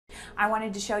I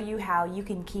wanted to show you how you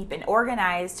can keep an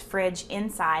organized fridge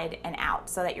inside and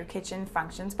out so that your kitchen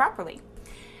functions properly.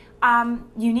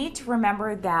 You need to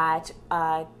remember that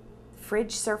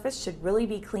fridge surface should really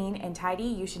be clean and tidy.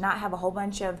 You should not have a whole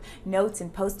bunch of notes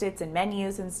and post-its and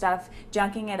menus and stuff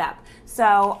junking it up.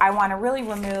 So I want to really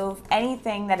remove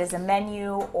anything that is a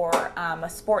menu or a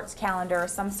sports calendar,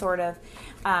 some sort of,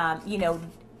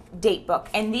 date book.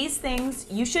 And these things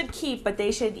you should keep, but they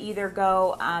should either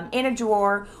go in a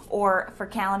drawer, or for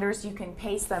calendars you can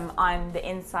paste them on the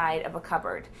inside of a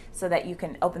cupboard so that you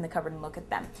can open the cupboard and look at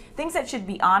them. Things that should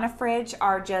be on a fridge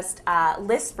are just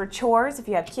lists for chores if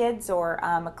you have kids, or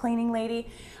a cleaning lady,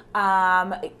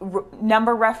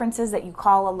 number references that you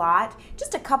call a lot,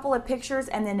 just a couple of pictures,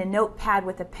 and then a notepad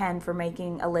with a pen for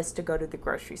making a list to go to the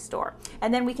grocery store.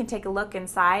 And then we can take a look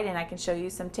inside and I can show you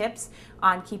some tips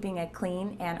on keeping a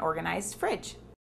clean and organized fridge.